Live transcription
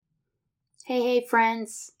Hey,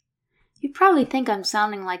 friends. You probably think I'm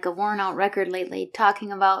sounding like a worn out record lately,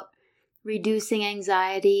 talking about reducing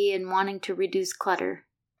anxiety and wanting to reduce clutter.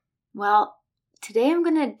 Well, today I'm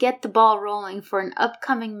going to get the ball rolling for an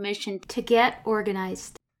upcoming mission to get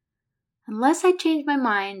organized. Unless I change my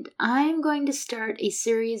mind, I'm going to start a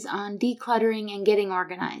series on decluttering and getting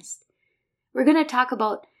organized. We're going to talk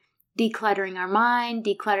about decluttering our mind,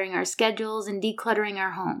 decluttering our schedules, and decluttering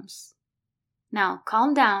our homes. Now,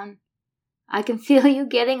 calm down. I can feel you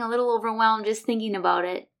getting a little overwhelmed just thinking about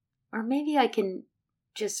it. Or maybe I can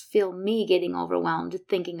just feel me getting overwhelmed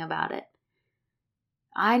thinking about it.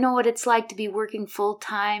 I know what it's like to be working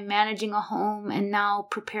full-time, managing a home, and now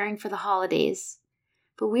preparing for the holidays.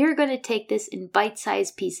 But we are going to take this in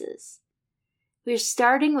bite-sized pieces. We're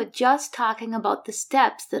starting with just talking about the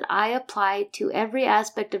steps that I apply to every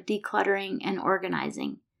aspect of decluttering and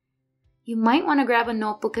organizing. You might want to grab a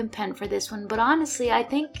notebook and pen for this one, but honestly, I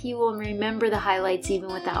think you will remember the highlights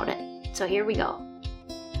even without it. So here we go.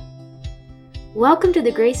 Welcome to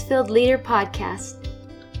the Grace-Filled Leader Podcast.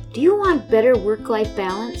 Do you want better work-life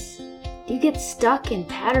balance? Do you get stuck in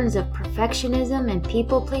patterns of perfectionism and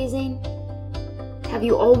people-pleasing? Have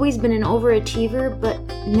you always been an overachiever but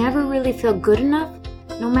never really feel good enough,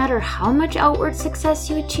 no matter how much outward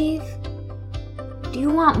success you achieve? Do you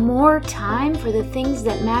want more time for the things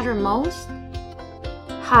that matter most?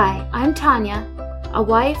 Hi, I'm Tanya, a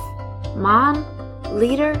wife, mom,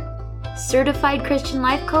 leader, certified Christian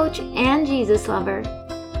life coach, and Jesus lover.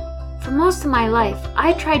 For most of my life,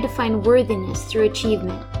 I tried to find worthiness through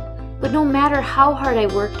achievement. But no matter how hard I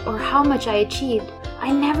worked or how much I achieved,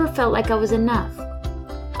 I never felt like I was enough.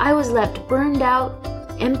 I was left burned out,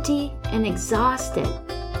 empty, and exhausted.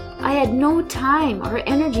 I had no time or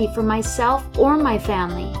energy for myself or my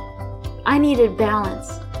family. I needed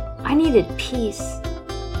balance. I needed peace.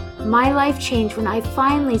 My life changed when I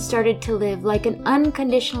finally started to live like an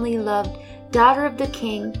unconditionally loved daughter of the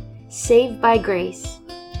King, saved by grace.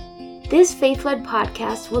 This faith-led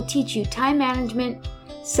podcast will teach you time management,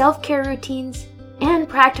 self-care routines, and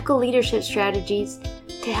practical leadership strategies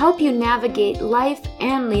to help you navigate life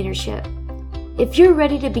and leadership. If you're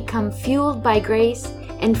ready to become fueled by grace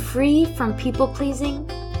and free from people-pleasing,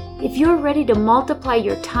 if you're ready to multiply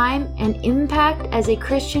your time and impact as a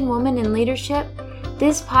Christian woman in leadership,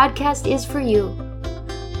 this podcast is for you.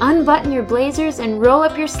 Unbutton your blazers and roll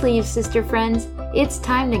up your sleeves, sister friends. It's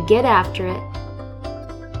time to get after it.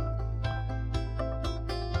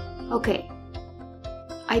 Okay,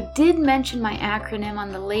 I did mention my acronym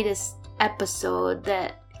on the latest episode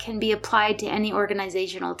that can be applied to any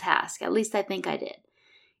organizational task. At least I think I did.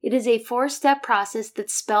 It is a 4-step process that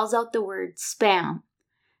spells out the word SPAM,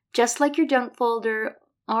 just like your junk folder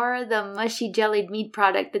or the mushy jellied meat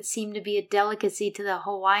product that seemed to be a delicacy to the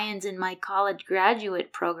Hawaiians in my college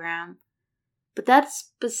graduate program. But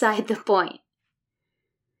that's beside the point.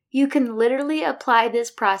 You can literally apply this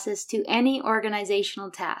process to any organizational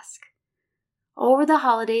task. Over the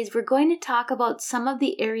holidays, we're going to talk about some of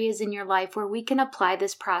the areas in your life where we can apply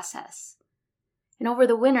this process. And over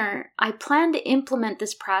the winter, I plan to implement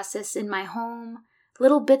this process in my home,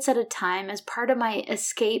 little bits at a time, as part of my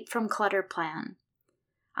Escape from Clutter plan.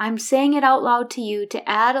 I'm saying it out loud to you to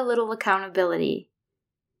add a little accountability.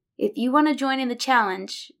 If you want to join in the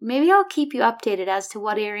challenge, maybe I'll keep you updated as to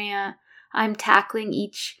what area I'm tackling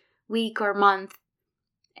each week or month,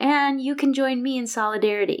 and you can join me in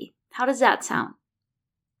solidarity. How does that sound?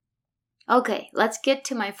 Okay, let's get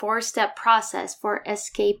to my 4-step process for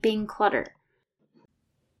escaping clutter.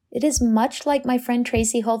 It is much like my friend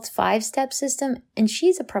Tracy Holt's 5-step system, and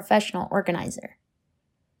she's a professional organizer.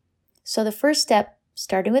 So the first step,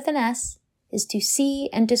 starting with an S, is to see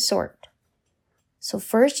and to sort. So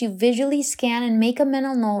first, you visually scan and make a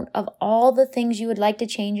mental note of all the things you would like to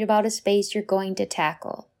change about a space you're going to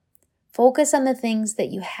tackle. Focus on the things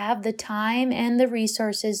that you have the time and the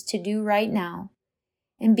resources to do right now,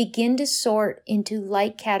 and begin to sort into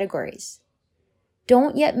like categories.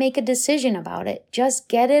 Don't yet make a decision about it. Just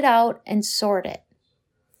get it out and sort it.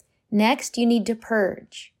 Next, you need to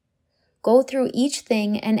purge. Go through each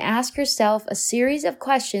thing and ask yourself a series of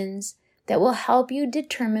questions that will help you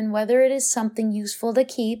determine whether it is something useful to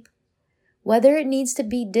keep, whether it needs to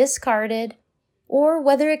be discarded, or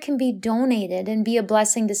whether it can be donated and be a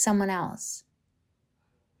blessing to someone else.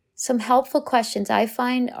 Some helpful questions I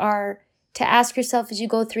find are to ask yourself as you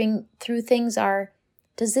go through things are,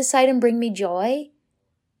 does this item bring me joy?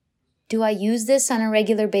 Do I use this on a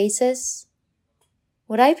regular basis?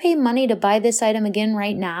 Would I pay money to buy this item again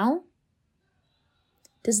right now?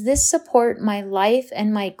 Does this support my life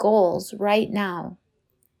and my goals right now?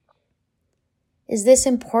 Is this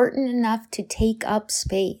important enough to take up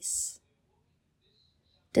space?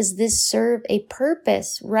 Does this serve a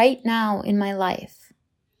purpose right now in my life?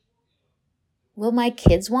 Will my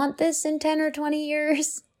kids want this in 10 or 20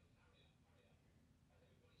 years?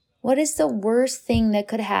 What is the worst thing that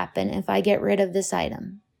could happen if I get rid of this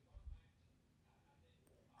item?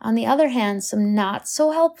 On the other hand, some not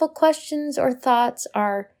so helpful questions or thoughts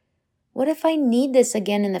are, what if I need this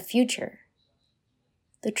again in the future?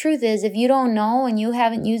 The truth is, if you don't know and you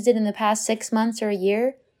haven't used it in the past 6 months or a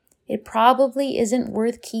year, it probably isn't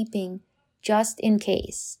worth keeping just in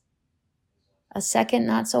case. A second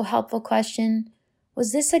not so helpful question,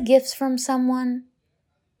 was this a gift from someone?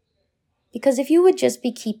 Because if you would just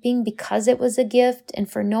be keeping because it was a gift and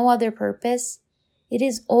for no other purpose, it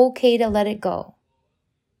is okay to let it go.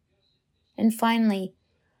 And finally,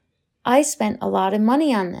 I spent a lot of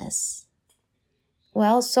money on this.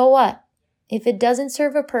 Well, so what? If it doesn't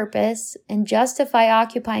serve a purpose and justify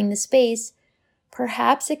occupying the space,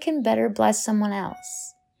 perhaps it can better bless someone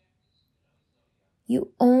else.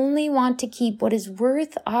 You only want to keep what is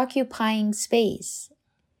worth occupying space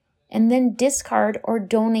and then discard or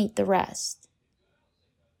donate the rest.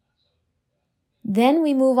 Then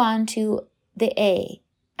we move on to the A,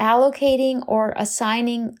 allocating or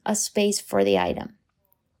assigning a space for the item.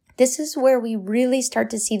 This is where we really start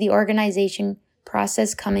to see the organization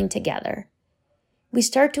process coming together. We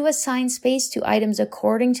start to assign space to items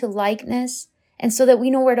according to likeness and so that we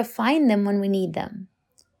know where to find them when we need them.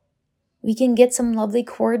 We can get some lovely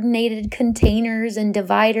coordinated containers and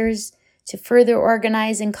dividers to further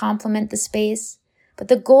organize and complement the space, but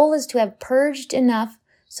the goal is to have purged enough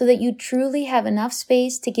so that you truly have enough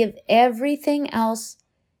space to give everything else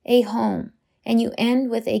a home, and you end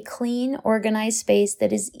with a clean, organized space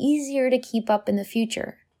that is easier to keep up in the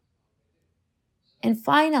future. And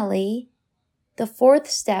finally, the fourth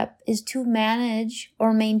step is to manage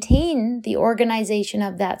or maintain the organization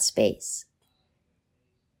of that space.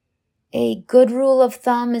 A good rule of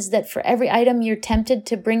thumb is that for every item you're tempted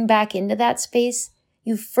to bring back into that space,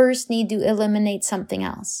 you first need to eliminate something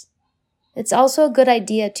else. It's also a good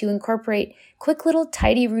idea to incorporate quick little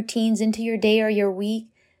tidy routines into your day or your week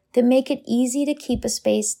that make it easy to keep a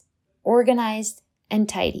space organized and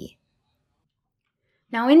tidy.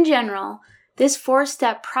 Now, in general, this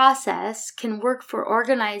 4-step process can work for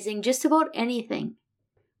organizing just about anything.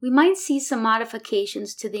 We might see some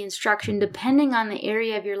modifications to the instruction depending on the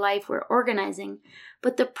area of your life we're organizing,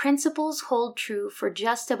 but the principles hold true for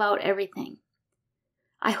just about everything.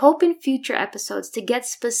 I hope in future episodes to get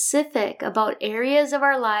specific about areas of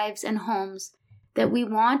our lives and homes that we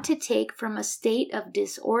want to take from a state of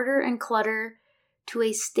disorder and clutter to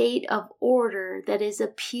a state of order that is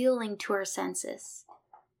appealing to our senses.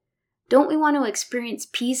 Don't we want to experience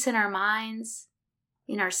peace in our minds,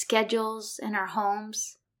 in our schedules, in our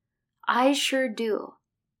homes? I sure do.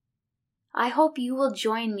 I hope you will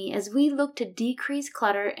join me as we look to decrease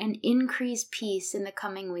clutter and increase peace in the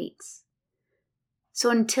coming weeks. So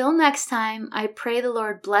until next time, I pray the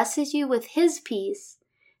Lord blesses you with His peace,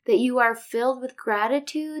 that you are filled with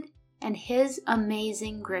gratitude and His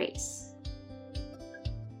amazing grace.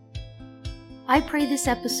 I pray this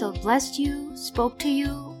episode blessed you, spoke to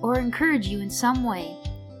you, or encouraged you in some way.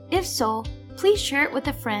 If so, please share it with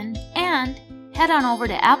a friend and head on over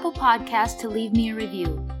to Apple Podcasts to leave me a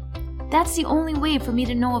review. That's the only way for me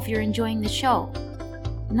to know if you're enjoying the show.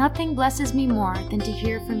 Nothing blesses me more than to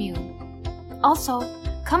hear from you. Also,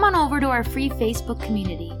 come on over to our free Facebook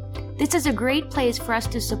community. This is a great place for us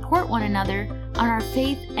to support one another on our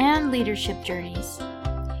faith and leadership journeys.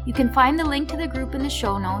 You can find the link to the group in the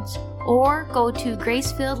show notes or go to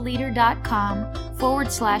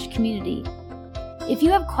gracefilledleader.com/community. If you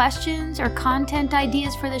have questions or content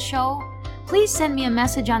ideas for the show, please send me a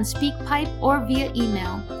message on SpeakPipe or via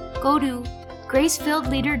email. Go to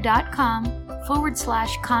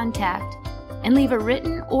gracefilledleader.com/contact and leave a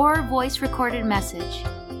written or voice recorded message.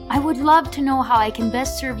 I would love to know how I can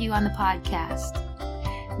best serve you on the podcast.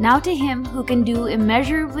 Now to Him who can do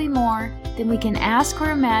immeasurably more than we can ask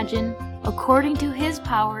or imagine, according to His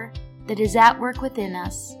power that is at work within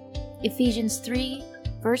us. Ephesians 3,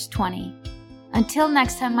 verse 20. Until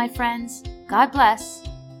next time, my friends, God bless.